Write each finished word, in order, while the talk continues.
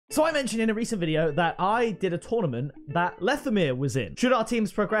So I mentioned in a recent video that I did a tournament that LETHAMYR was in. Should our teams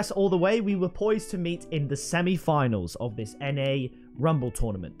progress all the way, we were poised to meet in the semi-finals of this NA Rumble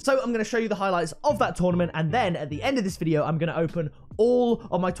tournament. So I'm going to show you the highlights of that tournament, and then at the end of this video, I'm going to open all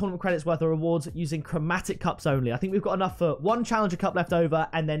of my tournament credits worth of rewards using chromatic cups only. I think we've got enough for 1 Challenger Cup left over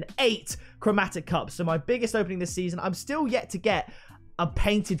and then 8 chromatic cups. So my biggest opening this season, I'm still yet to get a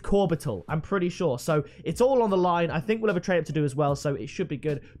painted Corbital, I'm pretty sure. So it's all on the line. I think we'll have a trade up to do as well, so it should be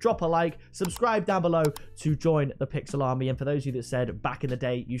good. Drop a like, subscribe down below to join the Pixel Army. And for those of you that said back in the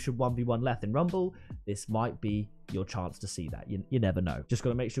day you should 1v1 Leth in Rumble, this might be your chance to see that. You never know. Just got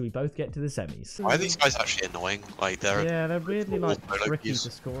to make sure we both get to the semis. Why are these guys actually annoying? Like they're really like tricky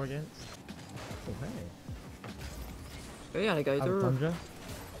to score against. Oh, hey. Yeah, I go through.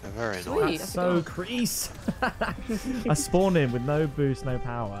 They're very annoying. That's so crease. I spawn in with no boost, no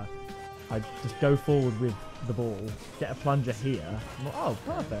power. I just go forward with the ball, get a plunger here. Oh,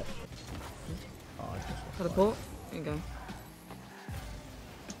 perfect. Oh, teleport. There you go.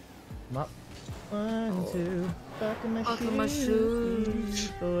 I'm up. 1, 2. Buckle my shoes.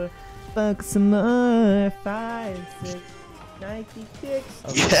 4. Buck some more. 5, 6.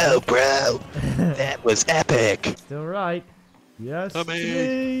 96. Yo, bro. That was epic. Still right. Yes. No.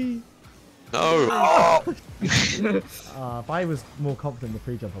 Oh. If I was more confident in the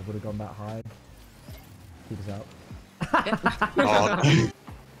pre-jump, I would have gone that high. Keep us out. Oh, no.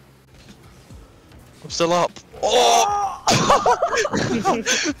 I'm still up. Oh!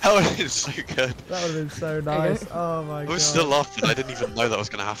 That would have been so good. That would have been so nice. Oh my god. I was still up and I didn't even know that was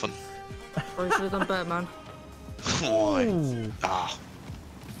going to happen. Probably should have done better, man. Why? Ah.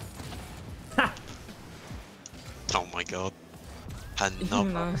 Oh my god. Another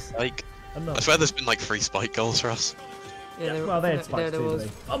Nice. spike. I swear there's been like 3 spike goals for us. Yeah, well, they had spikes there too. was. They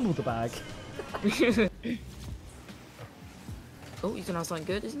fumbled the bag. Oh, he's gonna have something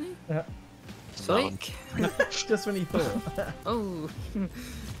good, isn't he? Yeah. Psych. Just when he thought. Oh.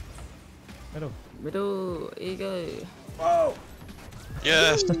 Middle. Here you go. Whoa!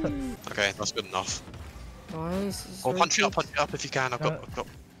 Yes. Okay, that's good enough. Nice. Oh, punch it up if you can. I've got.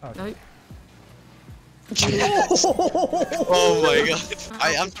 Nope. Yes. Oh my god!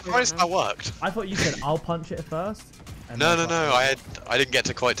 I'm surprised that worked. I thought you said I'll punch it first. No. I didn't get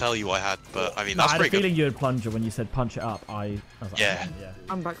to quite tell you what I had, but I mean that's pretty good. I had a feeling you would plunger when you said punch it up. I was like, yeah.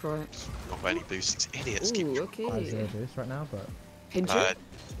 I'm back right. Not any boosts. These idiots Ooh, keep. okay. I have 0 boost right now, but Pinch Uh,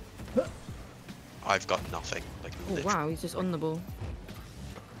 it. I've got nothing. Like Oh wow, he's just on the ball.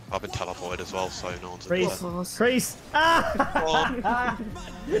 I've been teleported as well, so no one's. Crease. Crease. Ah!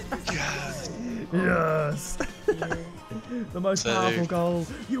 Yes. Yes. The most powerful goal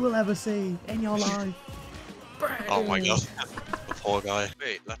you will ever see in your life. Oh my god. The poor guy.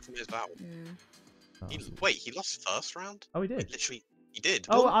 Wait, LETHAMYR's out. Yeah. Wait, he lost first round? Oh, he did. Literally, he did.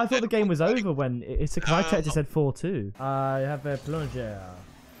 Oh, I thought the game was over when it's because I checked. It said 4-2. I have a plunger.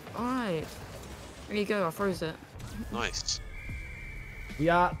 Alright. There you go. I froze it. Nice. We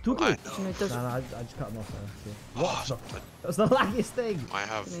are too good. I No, I just cut him off there. Oh, What? That was the laggiest thing. I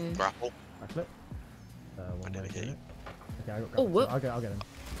have grapple. Backflip. One never way hit you. Okay, I got Oh, what? I'll get him.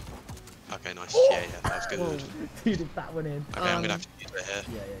 Okay, nice. Yeah, that was good. Whoa. You did that one in. Okay, I'm gonna have to use it here.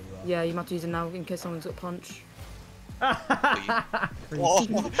 Yeah, you are. Yeah, you might have to use it now in case someone's got a punch. Oh.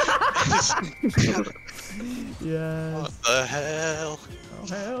 Yes. What the hell? Oh,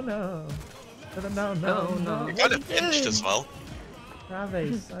 hell no. No. You're kind of pinched as well.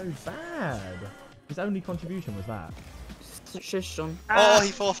 Travis, so bad. His only contribution was that. Shush, John. Oh,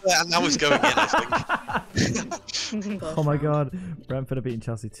 he forfeit, and that was going in, I think. Oh my god. Brentford are beating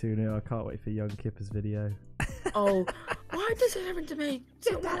Chelsea 2-0. I can't wait for Young Kipper's video. Oh, why does it happen to me?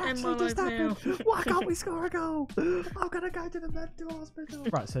 Did that actually just happen? Why can't we score a goal? I'm gonna go to the mental hospital.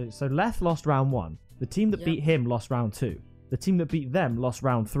 Right, so Leth lost round 1. The team that beat him lost round 2. The team that beat them lost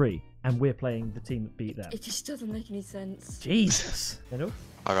round 3. And we're playing the team that beat them. It just doesn't make any sense. Jesus. Hello?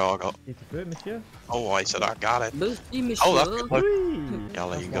 I got. It's good, monsieur. Oh, I said I got it. Merci, monsieur. Oh, that's good. Whee! Yeah, I'll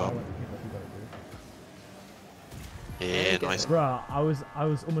let you go. Yeah, Yeah, nice. Bruh, I was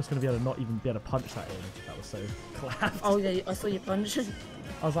almost gonna be able to not even be able to punch that in. That was so clapped. Oh yeah, I saw you punch.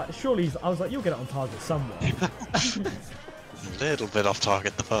 I was like, surely, I was like, you'll get it on target somewhere. A little bit off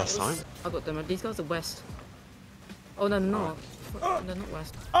target the first time. I got them. These guys are west. Oh no, they're not. They're not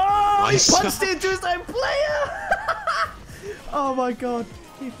west. Oh, Nice. he punched it into his own player! Oh my god,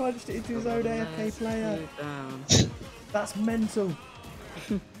 he punched it into his own AFK player. That's mental.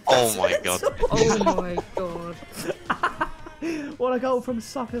 Oh my god. Oh my god. What a goal from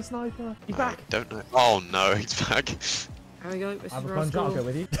Sucker Sniper. He's back. I don't know. Oh no, he's back. There we go. I have a plunge, I'll go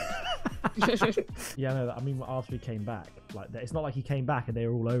with you. Yeah, no, I mean, after he came back, like, it's not like he came back and they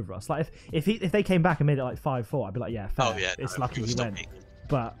were all over us. Like, if they came back and made it like 5-4, I'd be like, yeah, fair. Oh yeah, it's no, lucky he went. beating.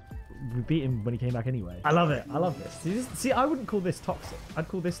 But we beat him when he came back anyway. I love it. I love this. See, I wouldn't call this toxic. I'd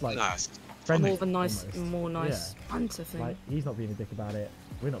call this like friendly. More of a nice, almost. more nice banter thing. Like, he's not being a dick about it.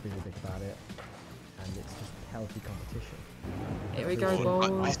 We're not being a dick about it. And it's just healthy competition. Here we go,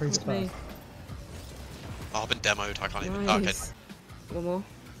 boys. It's me. Oh, I've been demoed. I can't even. Nice. Okay. One more.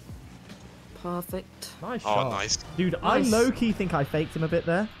 Perfect. Nice Oh, shot. nice. Dude, I Nice. low-key think I faked him a bit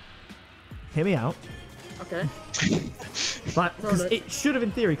there. Hear me out. Okay. Like, because it should have,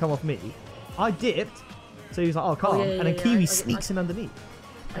 in theory, come off me. I dipped, so he was like, oh, calm. yeah, and then yeah, Kiwi I sneaks in underneath.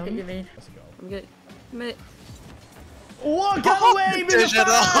 I get you mean. That's a goal. I'm good. Mate. What? Get away,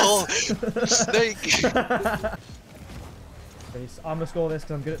 Digital snake. I'm going to score this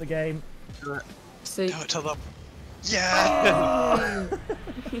because I'm good at the game. See. Do it to them. Yeah.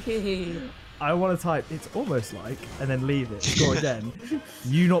 I want to type, it's almost like, and then leave it, score again.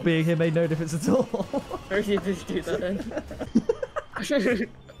 You not being here made no difference at all. Where did you just do that then?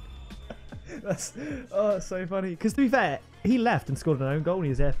 That's so funny. Because to be fair, he left and scored an own goal when he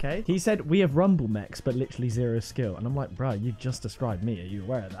was AFK. He said, we have rumble mechs, but literally zero skill. And I'm like, bro, you just described me. Are you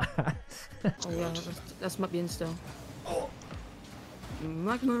aware of that? Oh yeah, that's might be in still.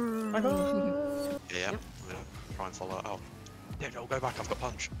 Magma. Yeah, I'm gonna try and follow it out. Yeah, go back. I've got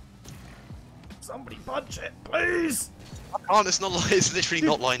punch. Somebody punch it, please. I can't. It's not. It's literally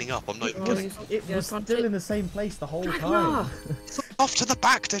not lining up. I'm not even kidding. It was still in the same place the whole time. Magma. Off to the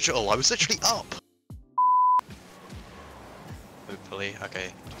back, digital. I was literally up. Hopefully,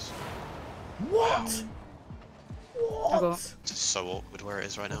 okay. What? I got. It's just so awkward where it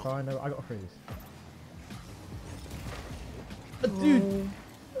is right now. I know. I got a freeze. Dude.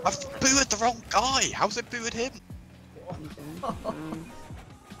 I've booted the wrong guy. How's it booted him?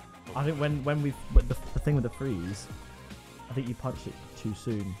 I think when the thing with the freeze, I think you punched it too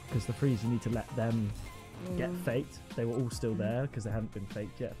soon because the freeze you need to let them get faked. They were all still there because they hadn't been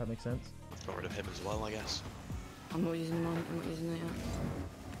faked yet. If that makes sense. Got rid of him as well, I guess. I'm not using mine. I'm not using it yet.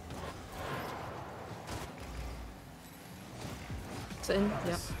 Is it in?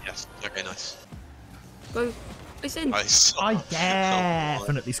 Yeah. Yes. Okay. Nice. Go. It's in. Nice. I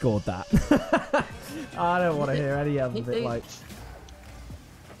definitely scored that. I don't want to hear any other bit like.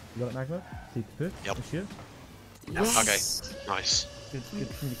 You got it, Magma? Yep. Monsieur? Yes. Okay. Nice. Good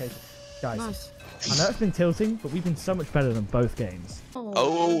communication. Guys, Nice. I know it's been tilting, but we've been so much better than both games.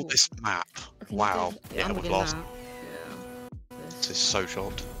 Oh, this map. Okay, Wow. yeah, Yeah, I'm we've getting lost. that. Yeah. This is so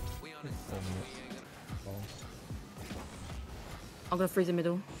short. I'm gonna freeze the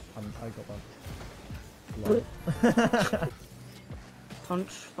middle. I got one.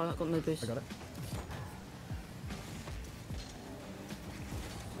 Punch. I got no boost. I got it.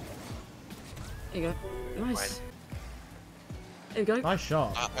 There you go. Nice. There you go. Nice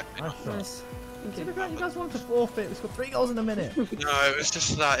shot. Nice shot. Nice. Thank You you. guys wanted to forfeit. We scored 3 goals in a minute. No, it was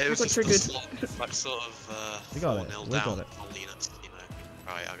just that. It was got just triggered. like sort of We got it. 4-0 We down. got it. Units, you know.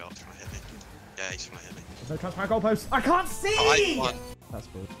 Right, I got trying to hit me. Yeah, he's trying to hit me. There's no transparent goalposts. I can't see! Oh, I won. That's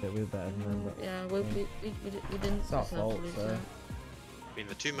bullshit. We were better than them. But Yeah, we didn't. It's our fault, so. I mean,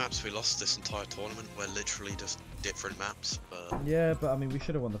 the 2 maps we lost this entire tournament were literally just different maps, but... Yeah, but I mean, we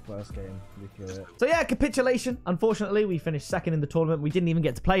should have won the first game. We threw it. So yeah, capitulation. Unfortunately, we finished second in the tournament. We didn't even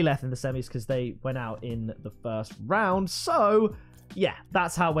get to play Leth in the semis because they went out in the first round. So yeah,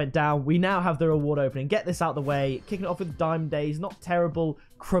 that's how it went down. We now have the reward opening. Get this out the way. Kicking it off with Diamond Days. Not terrible.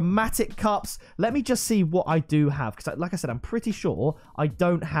 Chromatic Cups. Let me just see what I do have. Because like I said, I'm pretty sure I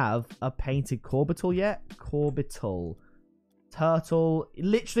don't have a painted Corbital yet. Corbital. Turtle.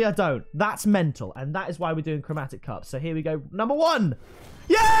 Literally, I don't. That's mental. And that is why we're doing Chromatic Cups. So here we go. Number 1.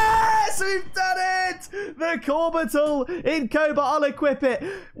 Yes! We've done it! The Corbital in Cobalt. I'll equip it.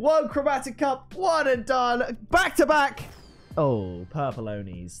 1 Chromatic Cup. 1 and done. Back to back. Oh, purple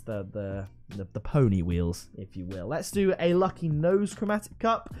Onis. The pony wheels, if you will. Let's do a Lucky Nose Chromatic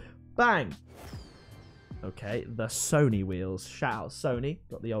Cup. Bang. Okay, the Sony wheels. Shout out Sony.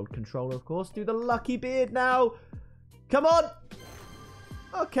 Got the old controller, of course. Do the Lucky Beard now. Come on.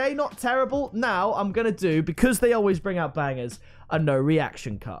 Okay, not terrible. Now I'm going to do, because they always bring out bangers, a no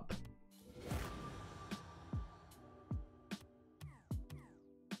reaction cup.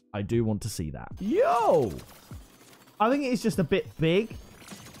 I do want to see that. Yo! I think it is just a bit big,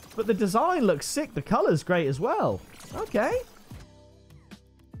 but the design looks sick. The color's great as well. Okay.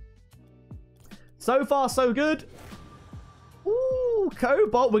 So far, so good. Ooh,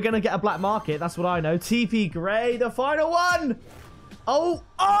 Cobalt. We're going to get a black market. That's what I know. TP Grey, the final one. Oh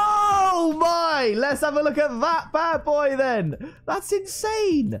my. Let's have a look at that bad boy then. That's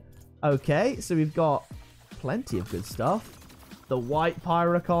insane. Okay, so we've got plenty of good stuff. The white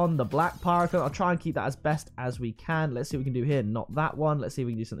Pyrocon, the black Pyrocon. I'll try and keep that as best as we can. Let's see what we can do here. Not that one. Let's see if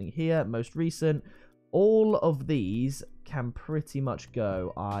we can do something here. Most recent. All of these can pretty much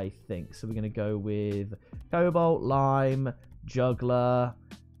go, I think. So we're going to go with Cobalt, Lime, Juggler.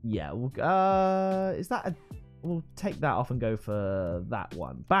 Yeah, is that a... We'll take that off and go for that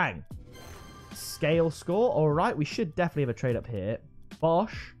one. Bang! Scale score. All right, we should definitely have a trade up here.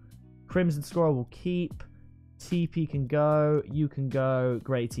 Bosch. Crimson Scorer will keep. TP can go. You can go.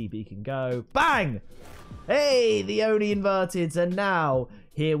 Grey TP can go. Bang! Hey, the Oni inverted. And now,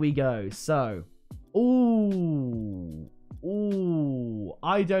 here we go. So, ooh.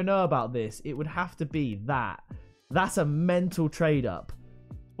 I don't know about this. It would have to be that. That's a mental trade up.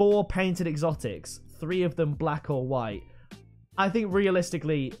 4 painted exotics. 3 of them black or white. I think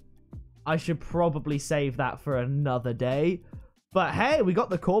realistically, I should probably save that for another day. But hey, we got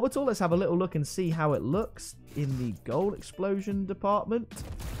the Corbital. Let's have a little look and see how it looks in the gold explosion department.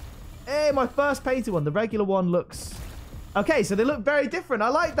 Hey, my first painted one. The regular one looks... Okay, so they look very different. I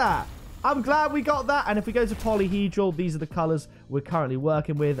like that. I'm glad we got that. And if we go to Polyhedral, these are the colors we're currently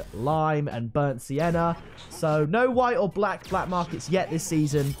working with. Lime and Burnt Sienna. So no white or black markets yet this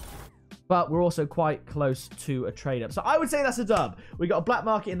season. But we're also quite close to a trade up. So I would say that's a dub. We got a black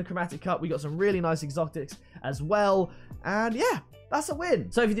market in the Chromatic Cup. We got some really nice exotics as well. And yeah, that's a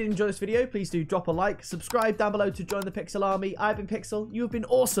win. So if you did enjoy this video, please do drop a like. Subscribe down below to join the Pixel Army. I've been Pixel. You have been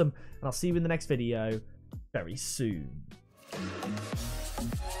awesome. And I'll see you in the next video very soon.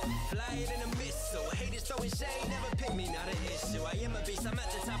 Flying in a missile, haters throwing shade, never pick me, not an issue. I am a beast, I'm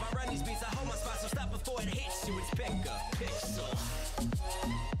at the top, I run these beats, I hold my spot, so stop before it hits you, it's Becca.